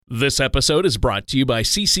This episode is brought to you by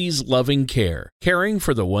CC's Loving Care, caring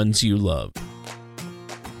for the ones you love.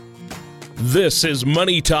 This is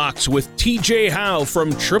Money Talks with TJ Howe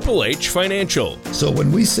from Triple H Financial. So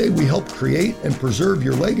when we say we help create and preserve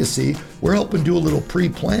your legacy, we're helping do a little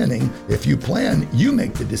pre-planning. If you plan, you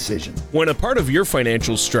make the decision. When a part of your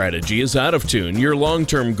financial strategy is out of tune, your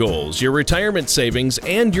long-term goals, your retirement savings,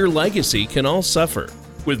 and your legacy can all suffer.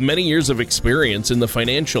 With many years of experience in the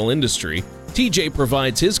financial industry, TJ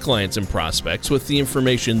provides his clients and prospects with the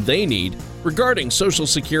information they need regarding Social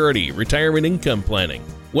Security, retirement income planning,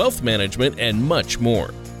 wealth management, and much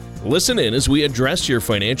more. Listen in as we address your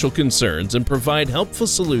financial concerns and provide helpful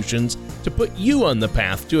solutions to put you on the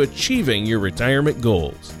path to achieving your retirement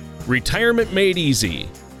goals. Retirement made easy.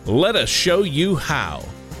 Let us show you how.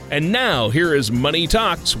 And now, here is Money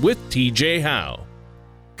Talks with TJ Howe.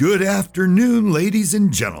 Good afternoon, ladies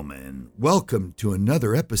and gentlemen. Welcome to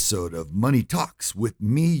another episode of Money Talks with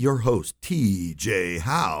me, your host, TJ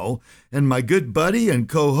Howe, and my good buddy and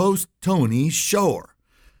co-host, Tony Shore.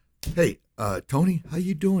 Hey, Tony, how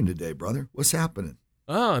you doing today, brother? What's happening?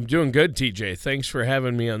 Oh, I'm doing good, TJ. Thanks for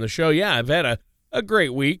having me on the show. Yeah, I've had a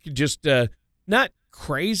great week. Just not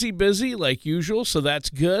crazy busy like usual, so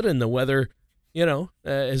that's good. And the weather,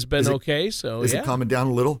 has been okay. So is it calming down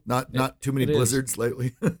a little? Not too many blizzards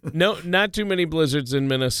lately? No, not too many blizzards in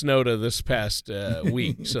Minnesota this past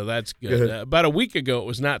week, so that's good. About a week ago, it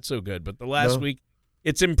was not so good, but the last week,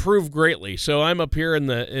 it's improved greatly. So I'm up here in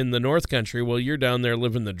the North Country. Well, you're down there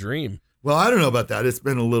living the dream. Well, I don't know about that. It's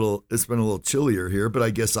been a little chillier here, but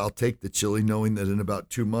I guess I'll take the chilly, knowing that in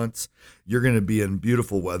about 2 months you're going to be in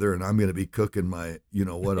beautiful weather and I'm going to be cooking my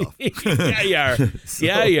what off. Yeah, you are.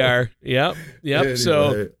 Yeah, you are. Yep. Anyway,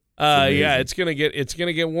 so. It's gonna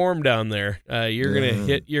get warm down there. You're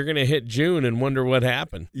gonna hit June and wonder what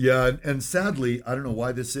happened. Yeah, and sadly, I don't know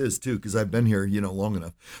why this is too, because I've been here, long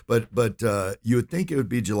enough. But you would think it would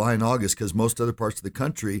be July and August, because most other parts of the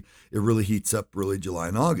country it really heats up really July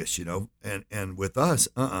and August, And with us,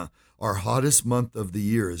 our hottest month of the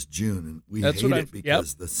year is June, and we hate it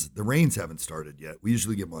because the rains haven't started yet. We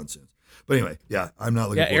usually get monsoons. But anyway, I'm not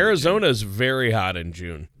looking. Yeah, Arizona's very hot in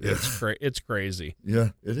June. Yeah. It's crazy. Yeah,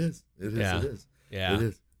 it is. Yeah. It is. Yeah. It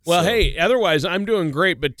is. Well, hey, otherwise I'm doing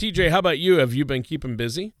great. But TJ, how about you? Have you been keeping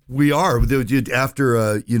busy? We are. After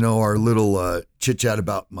our little chit chat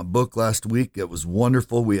about my book last week, it was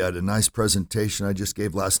wonderful. We had a nice presentation I just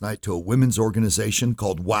gave last night to a women's organization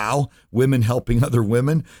called WOW, Women Helping Other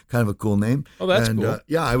Women. Kind of a cool name. Oh, that's cool.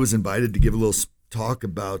 I was invited to give a little talk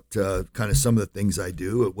about kind of some of the things I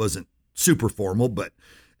do. It wasn't super formal, but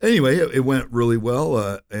anyway, it went really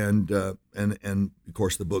well. And of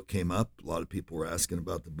course the book came up. A lot of people were asking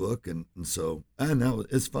about the book, and now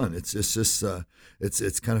it's fun. It's just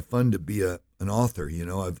it's kind of fun to be an author.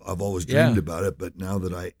 I've always dreamed about it, but now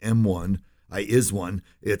that I am one.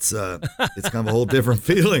 It's kind of a whole different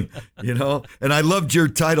feeling, And I loved your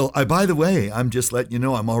title. By the way, I'm just letting you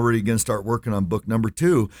know I'm already going to start working on book number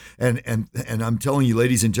 2, and I'm telling you,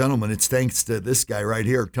 ladies and gentlemen, it's thanks to this guy right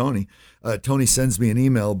here, Tony. Tony sends me an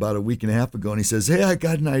email about a week and a half ago, and he says, "Hey, I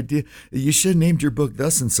got an idea. You should have named your book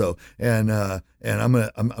thus and so." And I'm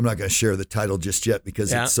not going to share the title just yet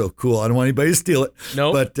because it's so cool. I don't want anybody to steal it.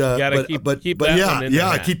 No, but keep that one in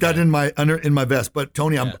I keep that in my vest. But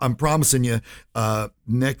Tony, I'm promising you, the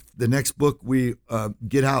next book we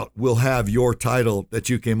get out will have your title that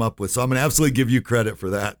you came up with. So I'm going to absolutely give you credit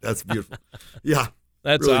for that. That's beautiful. Yeah.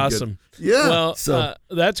 That's really awesome. Good. Yeah. Well,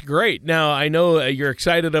 that's great. Now, I know you're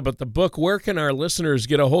excited about the book. Where can our listeners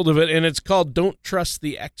get a hold of it? And it's called Don't Trust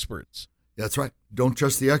the Experts. That's right. Don't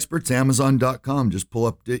Trust the Experts, Amazon.com. Just pull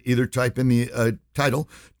up, either type in the title.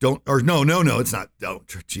 No, it's not.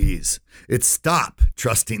 It's Stop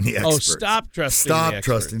Trusting the Experts. Oh, Stop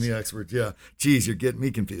Trusting the Experts. Yeah. Geez, you're getting me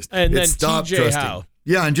confused. And it's then TJ Howe.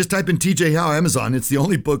 Yeah, and just type in TJ Howe Amazon. It's the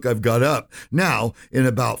only book I've got up. Now, in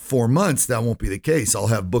about 4 months, that won't be the case. I'll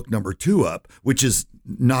have book number 2 up, which is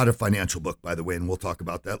not a financial book, by the way, and we'll talk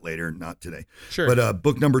about that later, not today. Sure. But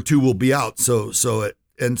book number 2 will be out. So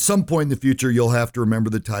at some point in the future, you'll have to remember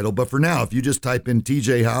the title. But for now, if you just type in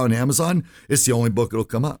TJ Howe on Amazon, it's the only book that'll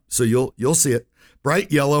come up. So you'll see it.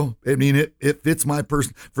 Bright yellow. I mean, it fits my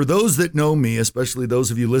person. For those that know me, especially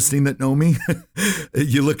those of you listening that know me,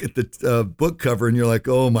 you look at the book cover and you're like,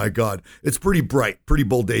 oh my God, it's pretty bright, pretty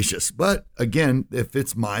boldacious. But again, it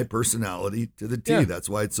fits my personality to the T. Yeah. That's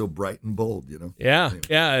why it's so bright and bold, Yeah, anyway.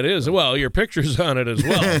 Yeah, it is. Well, your picture's on it as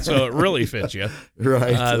well, so it really fits you.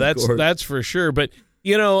 Right. That's for sure. But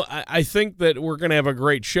I think that we're going to have a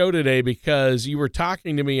great show today because you were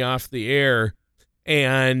talking to me off the air.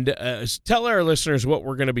 And tell our listeners what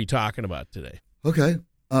we're going to be talking about today. Okay.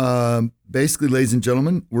 Basically, ladies and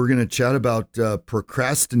gentlemen, we're going to chat about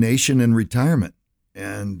procrastination and retirement.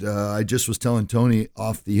 And I just was telling Tony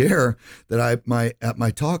off the air that at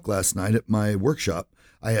my talk last night at my workshop,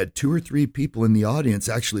 I had 2 or 3 people in the audience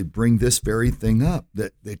actually bring this very thing up,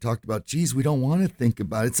 that they talked about, geez, we don't want to think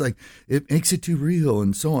about it. It's like, it makes it too real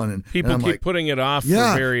and so on. People and keep putting it off for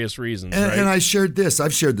various reasons, right? And I shared this.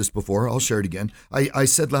 I've shared this before. I'll share it again. I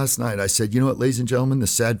said last night, I said, you know what, ladies and gentlemen, the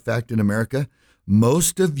sad fact in America,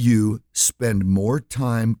 most of you spend more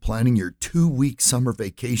time planning your 2-week summer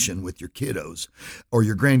vacation with your kiddos or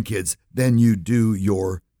your grandkids than you do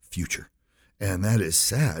your future. And that is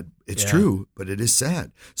sad. It's true, but it is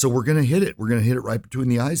sad. So we're going to hit it. We're going to hit it right between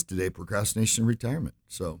the eyes today, procrastination and retirement.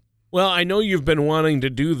 So, well, I know you've been wanting to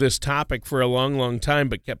do this topic for a long, long time,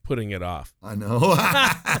 but kept putting it off. I know.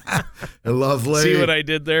 Lovely. See what I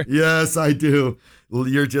did there? Yes, I do. Well,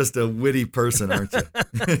 you're just a witty person, aren't you?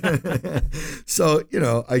 So,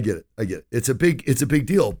 I get it. It's a big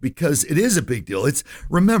deal because it is a big deal.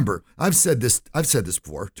 Remember, I've said this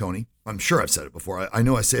before, Tony. I'm sure I've said it before. I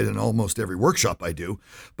know I say it in almost every workshop I do.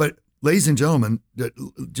 But ladies and gentlemen,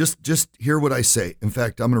 just hear what I say. In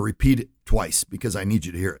fact, I'm going to repeat it twice because I need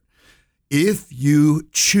you to hear it. If you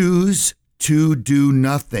choose to do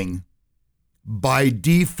nothing, by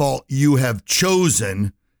default, you have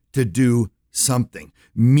chosen to do something.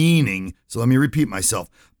 Meaning, so let me repeat myself,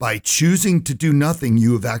 by choosing to do nothing,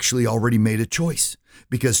 you have actually already made a choice,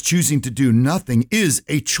 because choosing to do nothing is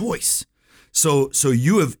a choice. So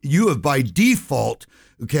you have by default,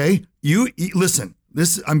 okay, listen,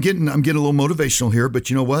 I'm getting a little motivational here, but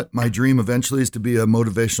you know what? My dream eventually is to be a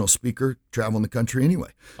motivational speaker, traveling the country anyway.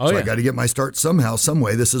 I got to get my start somehow, some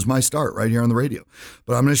way. This is my start right here on the radio.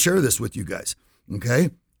 But I'm going to share this with you guys, okay?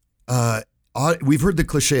 We've heard the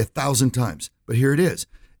cliche 1,000 times, but here it is.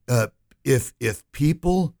 If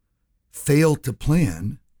people fail to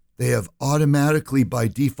plan, they have automatically by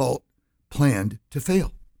default planned to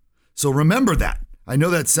fail. So remember that. I know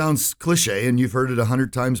that sounds cliche and you've heard it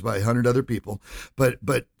 100 times by 100 other people, but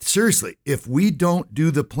seriously, if we don't do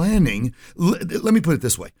the planning, let me put it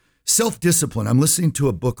this way. Self-discipline. I'm listening to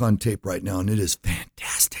a book on tape right now, and it is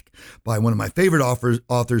fantastic, by one of my favorite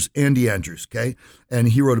authors, Andy Andrews, okay? And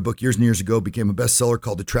he wrote a book years and years ago, became a bestseller,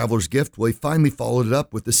 called The Traveler's Gift. Well, he finally followed it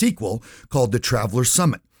up with the sequel called The Traveler's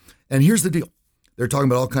Summit. And here's the deal. They're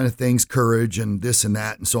talking about all kind of things, courage and this and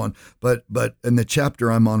that and so on. But in the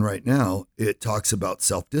chapter I'm on right now, it talks about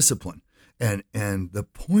self-discipline. And the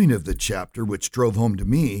point of the chapter, which drove home to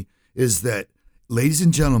me, is that, ladies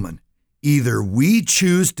and gentlemen, either we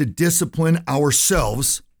choose to discipline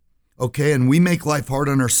ourselves, okay, and we make life hard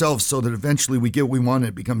on ourselves so that eventually we get what we want and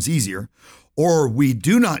it becomes easier, or we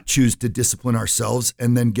do not choose to discipline ourselves,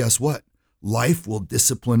 and then guess what? Life will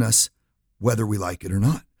discipline us whether we like it or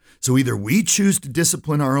not. So either we choose to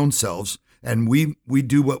discipline our own selves and we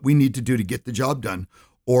do what we need to do to get the job done,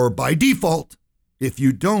 or by default, if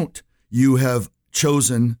you don't, you have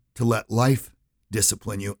chosen to let life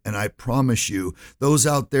discipline you. And I promise you, those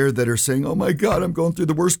out there that are saying, oh my God, I'm going through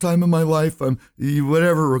the worst time of my life,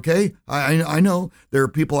 whatever, okay? I know there are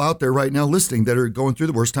people out there right now listening that are going through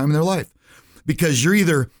the worst time in their life, because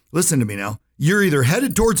listen to me now, you're either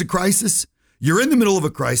headed towards a crisis, you're in the middle of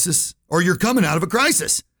a crisis, or you're coming out of a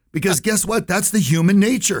crisis. Because guess what? That's the human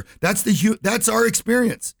nature. That's our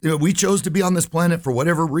experience. We chose to be on this planet for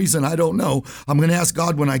whatever reason. I don't know. I'm going to ask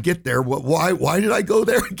God when I get there. Why did I go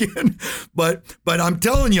there again? But I'm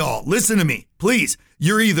telling y'all, listen to me, please.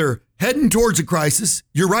 You're either heading towards a crisis,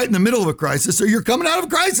 you're right in the middle of a crisis, or you're coming out of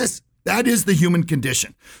a crisis. That is the human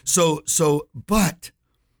condition. But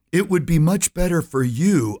it would be much better for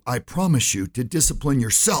you, I promise you, to discipline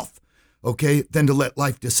yourself, okay, than to let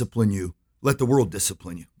life discipline you. Let the world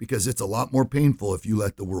discipline you, because it's a lot more painful if you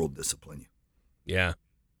let the world discipline you. Yeah.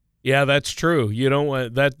 Yeah, that's true. You don't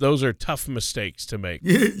want that. Those are tough mistakes to make.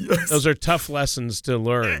 Yes. Those are tough lessons to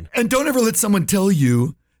learn. And don't ever let someone tell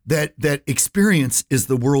you that experience is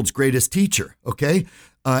the world's greatest teacher. Okay.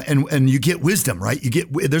 And you get wisdom, right?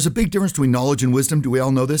 There's a big difference between knowledge and wisdom. Do we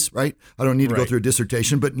all know this, right? I don't need to go through a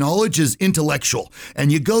dissertation, but knowledge is intellectual.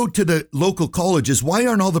 And you go to the local colleges. Why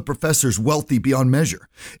aren't all the professors wealthy beyond measure?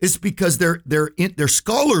 It's because they're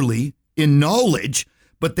scholarly in knowledge,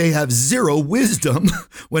 but they have zero wisdom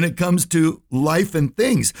when it comes to life and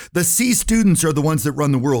things. The C students are the ones that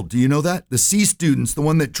run the world. Do you know that? The C students, the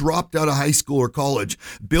one that dropped out of high school or college.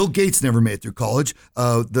 Bill Gates never made it through college.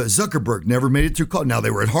 The Zuckerberg never made it through college. Now,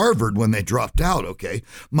 they were at Harvard when they dropped out, okay?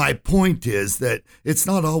 My point is that it's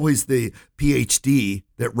not always the PhD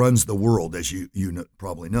that runs the world, as you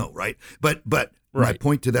probably know, right? But my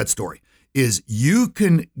point to that story is you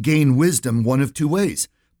can gain wisdom one of two ways: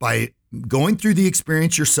 by going through the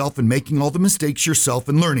experience yourself and making all the mistakes yourself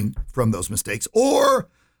and learning from those mistakes. Or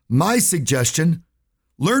my suggestion,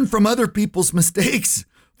 learn from other people's mistakes.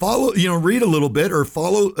 Follow, read a little bit or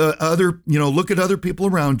follow look at other people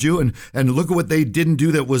around you and look at what they didn't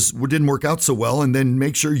do that didn't work out so well, and then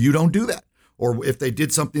make sure you don't do that. Or if they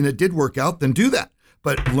did something that did work out, then do that.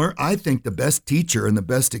 But I think the best teacher and the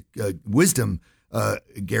best wisdom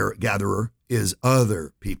gatherer is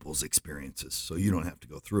other people's experiences. So you don't have to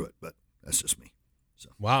go through it, but that's just me. So.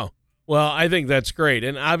 Wow. Well, I think that's great.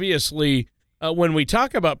 And obviously, when we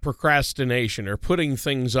talk about procrastination or putting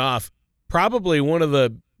things off, probably one of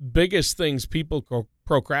the biggest things people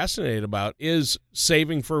procrastinate about is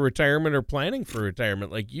saving for retirement or planning for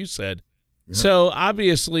retirement, like you said. Yeah. So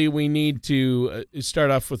obviously we need to start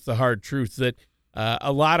off with the hard truth that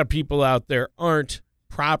a lot of people out there aren't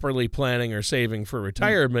properly planning or saving for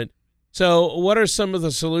retirement. So what are some of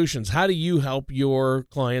the solutions? How do you help your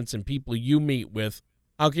clients and people you meet with?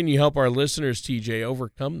 How can you help our listeners, TJ,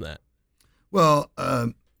 overcome that? Well,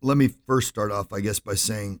 let me first start off, I guess, by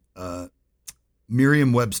saying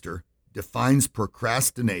Merriam-Webster defines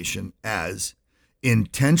procrastination as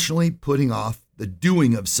intentionally putting off the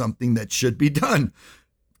doing of something that should be done.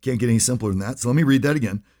 Can't get any simpler than that. So let me read that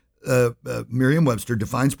again. Merriam-Webster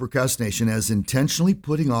defines procrastination as intentionally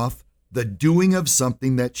putting off the doing of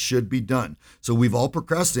something that should be done. So we've all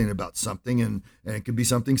procrastinated about something, and it could be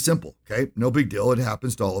something simple. Okay, no big deal. It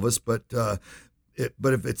happens to all of us. But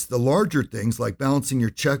if it's the larger things like balancing your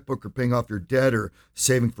checkbook or paying off your debt or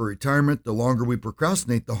saving for retirement, the longer we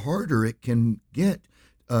procrastinate, the harder it can get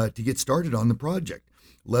to get started on the project,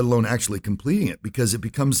 let alone actually completing it, because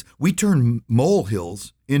we turn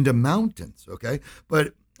molehills into mountains. Okay,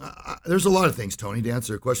 but there's a lot of things, Tony, to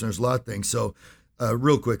answer your question. There's a lot of things. So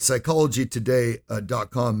real quick,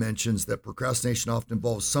 psychologytoday.com mentions that procrastination often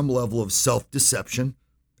involves some level of self-deception.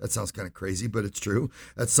 That sounds kind of crazy, but it's true.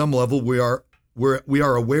 At some level, we are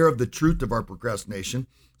aware of the truth of our procrastination.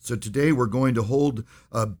 So today we're going to hold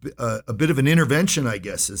a bit of an intervention, I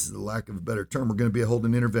guess. This is the lack of a better term. We're going to be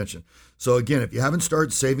holding an intervention. So again, if you haven't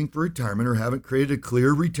started saving for retirement or haven't created a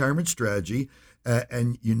clear retirement strategy,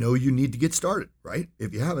 and you need to get started, right?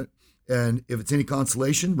 If you haven't, and if it's any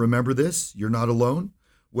consolation, remember this: you're not alone.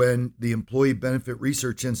 When the Employee Benefit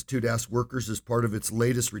Research Institute asked workers as part of its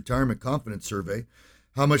latest retirement confidence survey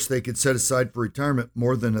how much they could set aside for retirement,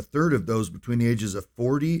 more than a third of those between the ages of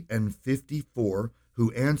 40 and 54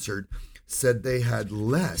 who answered said they had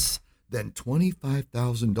less than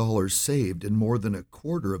 $25,000 saved, and more than a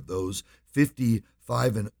quarter of those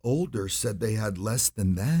 55 and older said they had less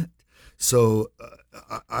than that. So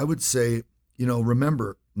I would say,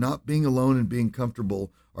 remember, not being alone and being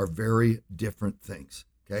comfortable are very different things,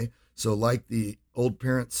 okay? So like the old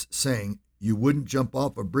parents saying, you wouldn't jump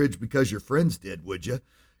off a bridge because your friends did, would you?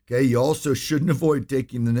 Okay, you also shouldn't avoid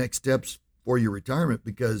taking the next steps for your retirement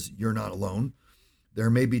because you're not alone.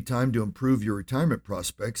 There may be time to improve your retirement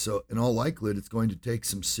prospects, so in all likelihood, it's going to take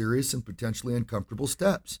some serious and potentially uncomfortable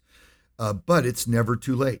steps, but it's never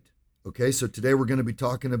too late. Okay, so today we're going to be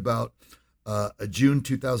talking about a June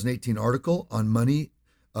 2018 article on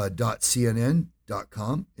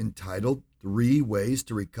money.cnn.com entitled 3 Ways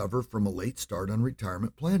to Recover from a Late Start on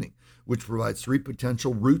Retirement Planning, which provides 3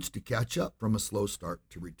 potential routes to catch up from a slow start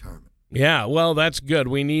to retirement. Yeah, well, that's good.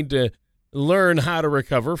 We need to learn how to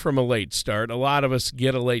recover from a late start. A lot of us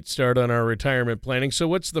get a late start on our retirement planning. So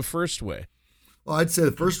what's the first way? Well, I'd say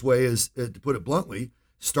the first way is, to put it bluntly,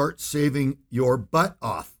 start saving your butt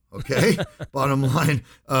off. Okay. Bottom line,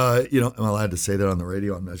 am I allowed to say that on the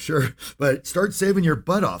radio? I'm not sure, but start saving your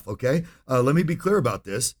butt off. Okay. Let me be clear about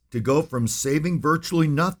this. To go from saving virtually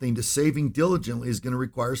nothing to saving diligently is going to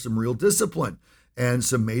require some real discipline and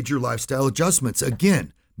some major lifestyle adjustments.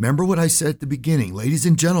 Again, remember what I said at the beginning, ladies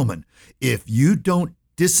and gentlemen, if you don't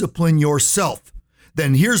discipline yourself,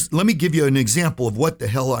 then let me give you an example of what the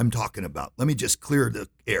hell I'm talking about. Let me just clear the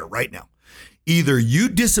air right now. Either you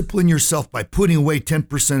discipline yourself by putting away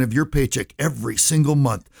 10% of your paycheck every single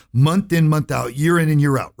month in, month out, year in and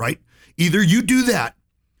year out, right? Either you do that,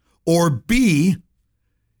 or B,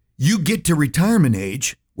 you get to retirement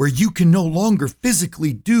age where you can no longer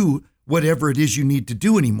physically do whatever it is you need to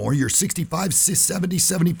do anymore. You're 65, 70,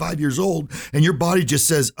 75 years old, and your body just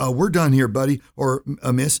says, we're done here, buddy, or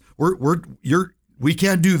miss. We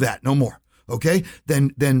can't do that no more. Okay?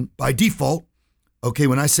 Then by default, okay,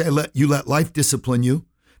 when I say let life discipline you,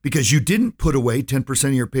 because you didn't put away 10%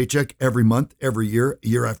 of your paycheck every month, every year,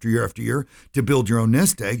 year after year after year to build your own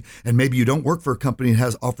nest egg, and maybe you don't work for a company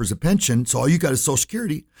that offers a pension, so all you got is Social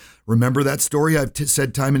Security. Remember that story I've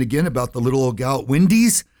said time and again about the little old gal at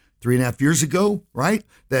Wendy's? 3.5 years ago, right?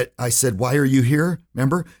 That I said, why are you here?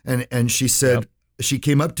 Remember? And she said, She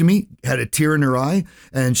came up to me, had a tear in her eye,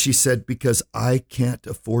 and she said, because I can't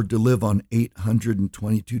afford to live on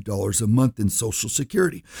 $822 a month in Social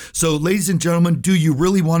Security. So, ladies and gentlemen, do you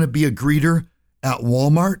really want to be a greeter at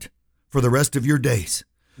Walmart for the rest of your days?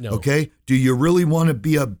 No. Okay. Do you really want to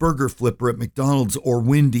be a burger flipper at McDonald's or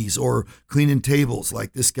Wendy's or cleaning tables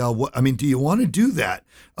like this gal? Do you want to do that?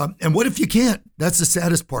 And what if you can't? That's the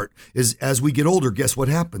saddest part is as we get older, guess what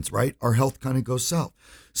happens, right? Our health kind of goes south.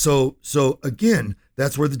 So again,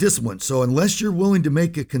 that's where the discipline. So unless you're willing to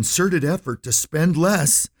make a concerted effort to spend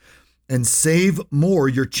less and save more,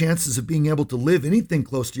 your chances of being able to live anything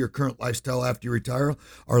close to your current lifestyle after you retire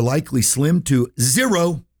are likely slim to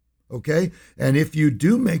zero. Okay. And if you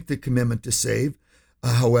do make the commitment to save,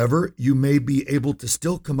 however, you may be able to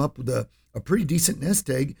still come up with a pretty decent nest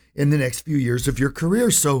egg in the next few years of your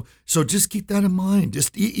career. So just keep that in mind.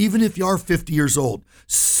 Just even if you are 50 years old,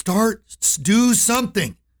 do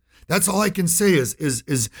something. That's all I can say is,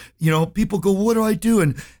 people go, what do I do?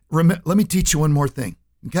 And let me teach you one more thing.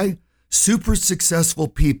 Okay. Super successful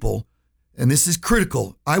people, and this is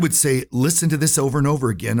critical, I would say listen to this over and over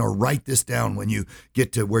again or write this down when you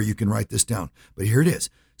get to where you can write this down. But here it is.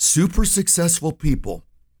 Super successful people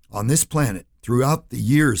on this planet throughout the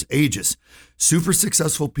years, ages, super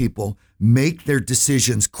successful people make their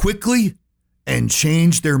decisions quickly and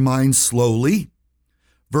change their minds slowly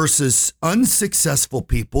versus unsuccessful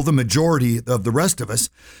people, the majority of the rest of us,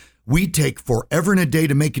 we take forever and a day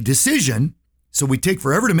to make a decision. So we take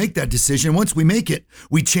forever to make that decision. Once we make it,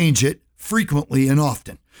 we change it frequently and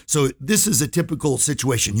often. So this is a typical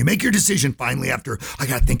situation. You make your decision finally after, I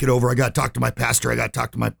got to think it over. I got to talk to my pastor. I got to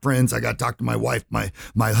talk to my friends. I got to talk to my wife, my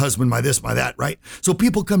husband, my this, my that, right? So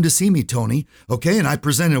people come to see me, Tony, okay? And I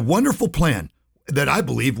present a wonderful plan that I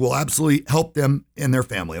believe will absolutely help them and their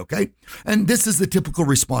family, okay? And this is the typical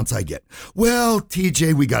response I get. Well,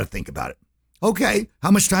 TJ, we got to think about it. Okay,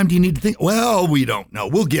 how much time do you need to think? Well, we don't know.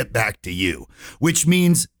 We'll get back to you, which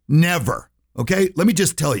means never. Okay, let me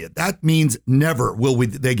just tell you, that means never will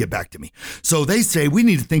they get back to me. So they say, we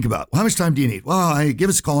need to think about, how much time do you need? Well, give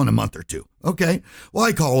us a call in a month or two. Okay, well,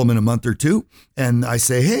 I call them in a month or two and I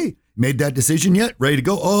say, hey, made that decision yet? Ready to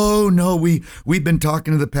go? Oh, no, we've been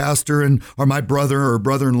talking to the pastor or my brother or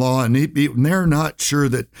brother-in-law and they're not sure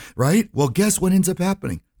that, right? Well, guess what ends up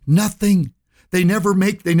happening? Nothing. They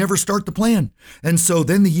never start the plan. And so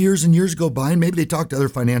then the years and years go by, and maybe they talk to other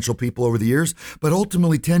financial people over the years, but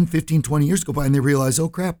ultimately 10, 15, 20 years go by and they realize, oh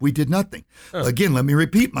crap, we did nothing. Again, let me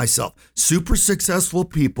repeat myself. Super successful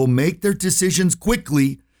people make their decisions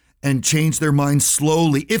quickly and change their minds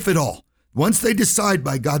slowly, if at all. Once they decide,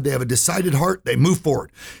 by God, they have a decided heart, they move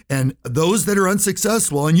forward. And those that are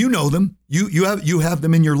unsuccessful, and you know them, you have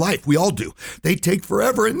them in your life. We all do. They take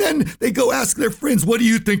forever, and then they go ask their friends, what do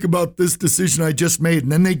you think about this decision I just made?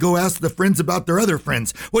 And then they go ask the friends about their other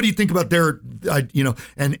friends. What do you think about their,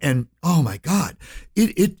 and oh my God,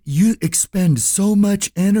 you expend so much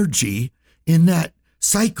energy in that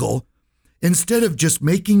cycle instead of just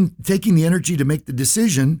taking the energy to make the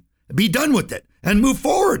decision, be done with it. And move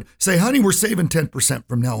forward. Say, honey, we're saving 10%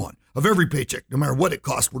 from now on of every paycheck. No matter what it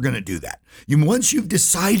costs, we're going to do that. Once you've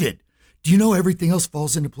decided, do you know everything else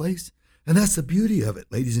falls into place? And that's the beauty of it,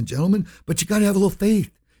 ladies and gentlemen. But you got to have a little faith.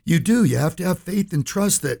 You do. You have to have faith and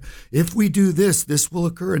trust that if we do this, this will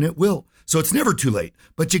occur, and it will. So it's never too late.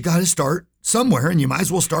 But you got to start somewhere, and you might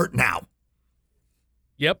as well start now.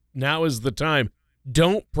 Yep, now is the time.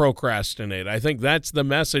 Don't procrastinate. I think that's the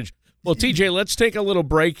message. Well, TJ, let's take a little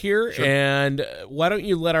break here, sure. And why don't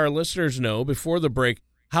you let our listeners know before the break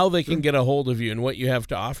how they can get a hold of you and what you have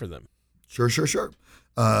to offer them? Sure.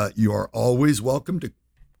 You are always welcome to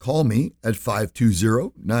call me at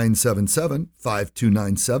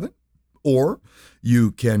 520-977-5297, or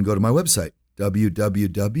you can go to my website,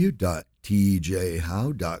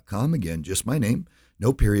 www.tjhowe.com. Again, just my name,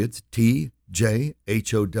 no periods,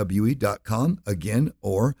 tjhowe.com. Again,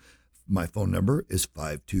 or my phone number is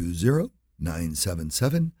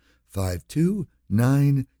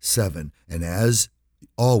 520-977-5297. And as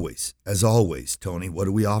always, Tony, what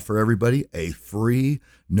do we offer everybody? A free,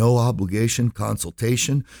 no obligation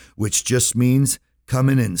consultation, which just means come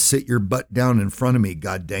in and sit your butt down in front of me,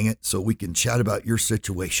 God dang it, so we can chat about your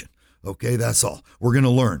situation. Okay, that's all. We're going to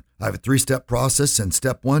learn. I have a 3-step process, and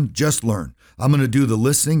step 1, just learn. I'm going to do the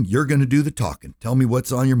listening. You're going to do the talking. Tell me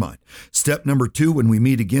what's on your mind. Step number 2, when we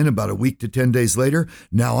meet again about a week to 10 days later,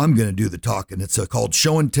 now I'm going to do the talking. It's called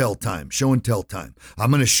show and tell time. I'm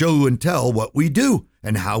going to show and tell what we do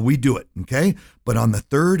and how we do it, okay? But on the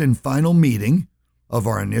third and final meeting of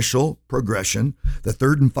our initial progression, the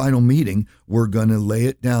third and final meeting, we're going to lay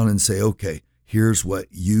it down and say, okay, here's what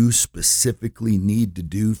you specifically need to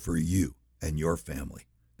do for you and your family.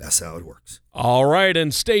 That's how it works. All right,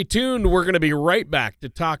 and stay tuned. We're going to be right back to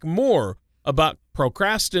talk more about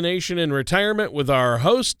procrastination in retirement with our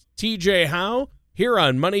host, TJ Howe, here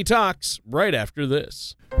on Money Talks, right after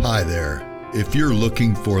this. Hi there. If you're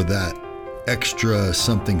looking for that extra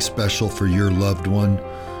something special for your loved one,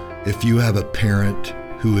 if you have a parent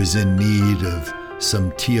who is in need of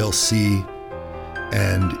some TLC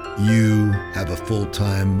and you have a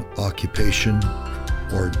full-time occupation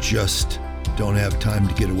or just don't have time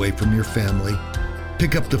to get away from your family,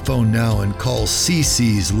 pick up the phone now and call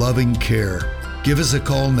CC's Loving Care. Give us a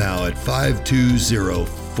call now at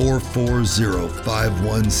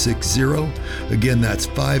 520-440-5160. Again, that's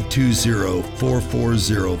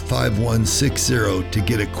 520-440-5160 to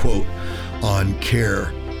get a quote on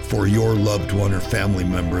care for your loved one or family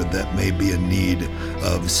member that may be in need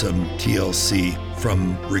of some TLC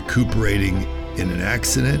from recuperating in an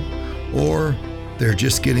accident, or they're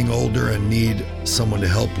just getting older and need someone to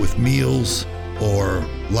help with meals or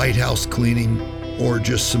lighthouse cleaning or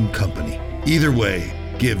just some company. Either way,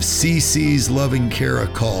 give CC's Loving Care a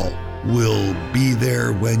call. We'll be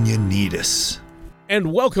there when you need us.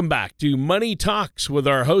 And welcome back to Money Talks with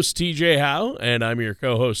our host, TJ Howe, and I'm your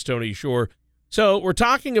co-host, Tony Shore. So we're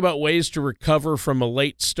talking about ways to recover from a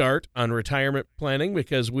late start on retirement planning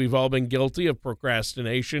because we've all been guilty of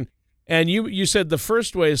procrastination. And you said the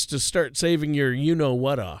first way is to start saving your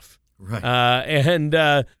you-know-what off.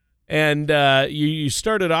 Right. You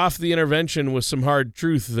started off the intervention with some hard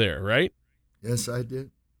truth there, right? Yes, I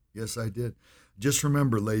did. Just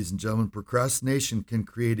remember, ladies and gentlemen, procrastination can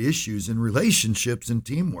create issues in relationships and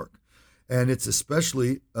teamwork. And it's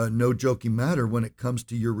especially a no joking matter when it comes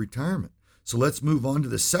to your retirement. So let's move on to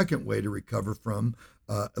the second way to recover from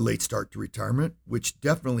a late start to retirement, which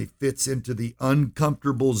definitely fits into the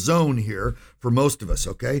uncomfortable zone here for most of us,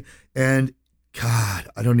 okay? And God,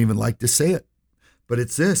 I don't even like to say it, but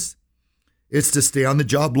it's this. It's to stay on the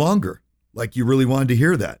job longer. Like you really wanted to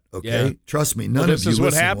hear that, okay? Yeah. Trust me, none of you This is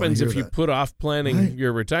what happens if you put off planning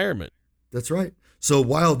your retirement. That's right. So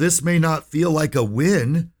while this may not feel like a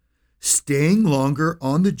win, staying longer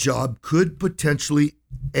on the job could potentially,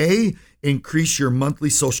 A, increase your monthly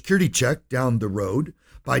Social Security check down the road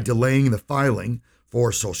by delaying the filing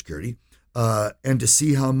for Social Security, and to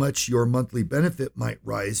see how much your monthly benefit might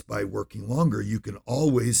rise by working longer, you can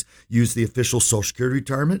always use the official Social Security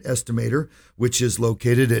retirement estimator, which is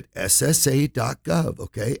located at SSA.gov,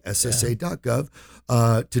 okay? SSA.gov,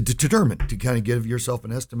 to determine, to kind of give yourself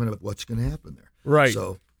an estimate of what's going to happen there. Right.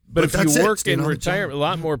 So, but if you work in retirement, a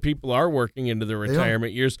lot more people are working into the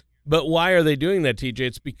retirement years. But why are they doing that, TJ?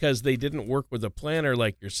 It's because they didn't work with a planner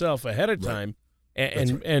like yourself ahead of time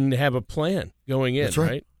and have a plan going in,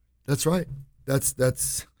 right? That's right. That's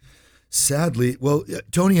sadly, well,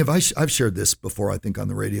 Tony, I've shared this before, I think, on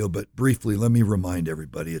the radio, but briefly, let me remind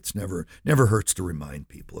everybody. It's never hurts to remind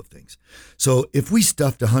people of things. So if we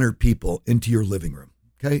stuffed 100 people into your living room,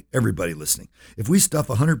 okay, everybody listening, if we stuff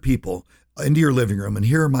 100 people into your living room, and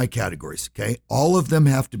here are my categories, okay, all of them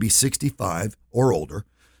have to be 65 or older.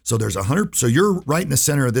 So there's 100. So you're right in the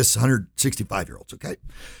center of this 165-year-olds, okay?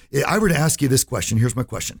 If I were to ask you this question, here's my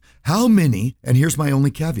question. How many, and here's my only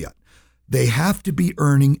caveat, they have to be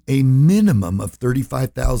earning a minimum of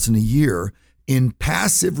 $35,000 a year in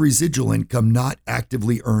passive residual income, not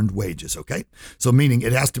actively earned wages, okay? So meaning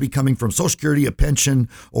it has to be coming from Social Security, a pension,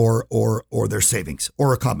 or their savings,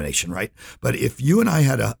 or a combination, right? But if you and I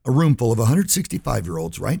had a room full of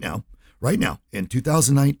 165-year-olds right now in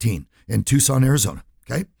 2019 in Tucson, Arizona,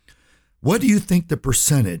 okay, what do you think the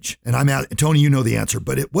percentage, and Tony, you know the answer,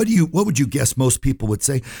 but what would you guess most people would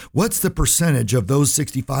say? What's the percentage of those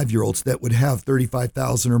 65-year-olds that would have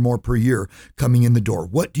 $35,000 or more per year coming in the door?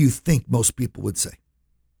 What do you think most people would say?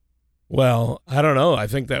 Well, I don't know. I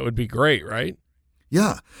think that would be great, right?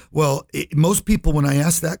 Yeah. Well, most people, when I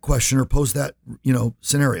ask that question or pose that,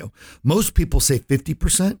 scenario, most people say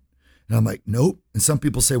 50%. And I'm like, nope. And some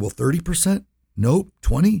people say, well, 30%? Nope.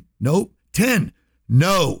 20? Nope. 10?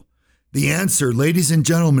 No. The answer, ladies and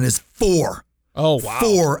gentlemen, is 4. Oh, wow.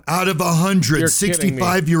 4 out of 100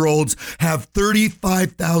 65-year-olds have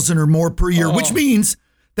 $35,000 or more per year, which means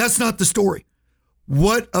that's not the story.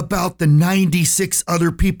 What about the 96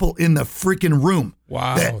 other people in the freaking room?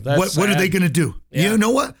 Wow. What are they going to do? Yeah. You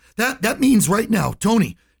know what? That means right now,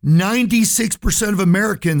 Tony, 96% of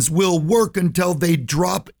Americans will work until they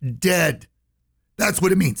drop dead. That's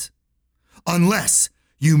what it means. Unless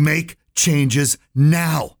you make changes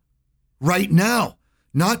now. Right now,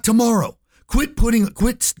 not tomorrow.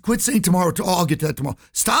 Quit saying tomorrow, I'll get to that tomorrow.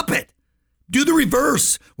 Stop it. Do the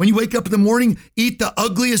reverse. When you wake up in the morning, eat the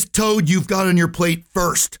ugliest toad you've got on your plate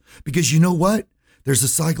first. Because you know what? There's a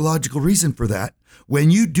psychological reason for that.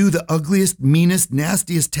 When you do the ugliest, meanest,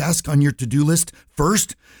 nastiest task on your to-do list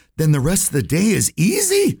first, then the rest of the day is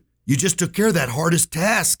easy. You just took care of that hardest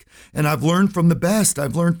task. And I've learned from the best.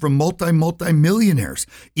 I've learned from multi-millionaires.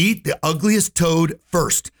 Eat the ugliest toad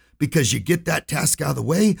first, because you get that task out of the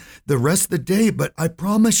way the rest of the day. But I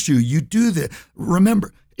promise you do that.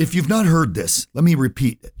 Remember, if you've not heard this, let me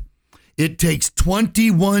repeat it. It takes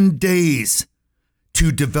 21 days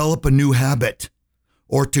to develop a new habit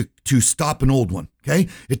or to stop an old one, okay?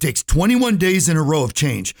 It takes 21 days in a row of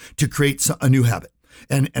change to create a new habit.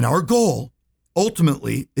 And our goal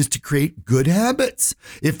ultimately is to create good habits.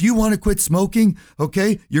 If you want to quit smoking,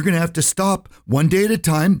 okay, you're going to have to stop one day at a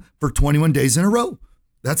time for 21 days in a row.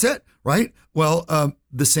 That's it, right? Well,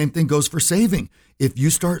 the same thing goes for saving. If you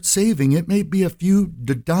start saving, it may be a few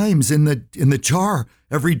dimes in the jar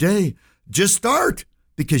every day. Just start,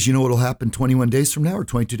 because you know what'll happen 21 days from now or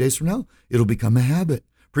 22 days from now? It'll become a habit.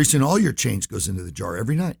 Pretty soon all your change goes into the jar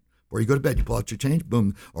every night. Before you go to bed, you pull out your change,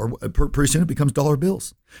 boom. Or pretty soon it becomes dollar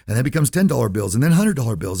bills. And then it becomes $10 bills and then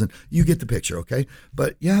 $100 bills. And you get the picture, okay?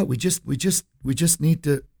 But yeah, we just need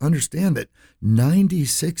to understand that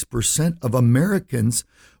 96% of Americans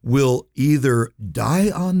will either die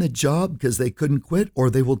on the job because they couldn't quit, or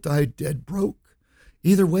they will die dead broke.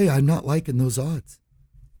 Either way, I'm not liking those odds.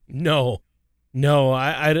 No,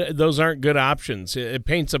 I those aren't good options. It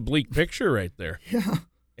paints a bleak picture right there.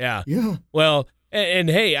 Yeah. Well, and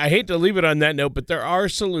hey, I hate to leave it on that note, but there are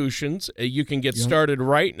solutions. You can get started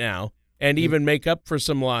right now and even make up for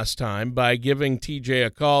some lost time by giving TJ a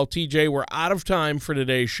call. TJ, we're out of time for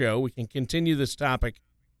today's show. We can continue this topic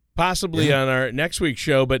possibly on our next week's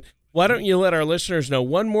show, but why don't you let our listeners know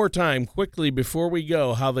one more time quickly before we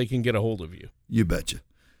go how they can get a hold of you? You betcha.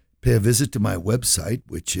 Pay a visit to my website,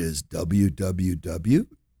 which is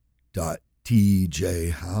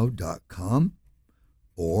www.tjhowe.com,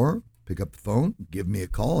 or pick up the phone, give me a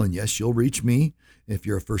call, and yes, you'll reach me. If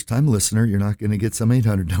you're a first-time listener, you're not going to get some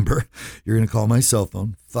 800 number. You're going to call my cell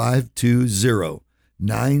phone,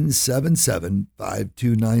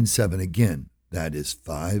 520-977-5297. Again, that is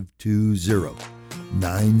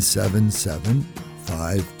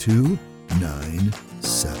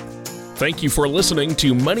 520-977-5297. Thank you for listening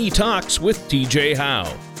to Money Talks with TJ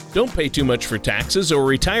Howe. Don't pay too much for taxes or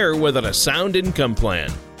retire without a sound income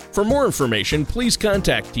plan. For more information, please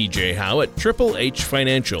contact TJ Howe at Triple H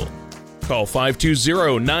Financial. Call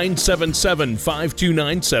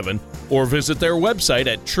 520-977-5297 or visit their website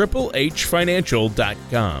at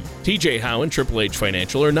triplehfinancial.com. TJ Howe and Triple H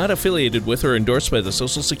Financial are not affiliated with or endorsed by the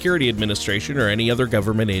Social Security Administration or any other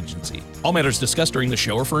government agency. All matters discussed during the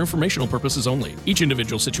show are for informational purposes only. Each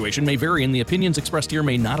individual situation may vary, and the opinions expressed here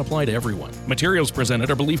may not apply to everyone. Materials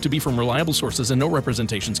presented are believed to be from reliable sources, and no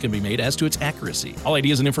representations can be made as to its accuracy. All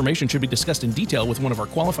ideas and information should be discussed in detail with one of our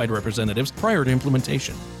qualified representatives prior to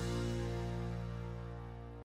implementation.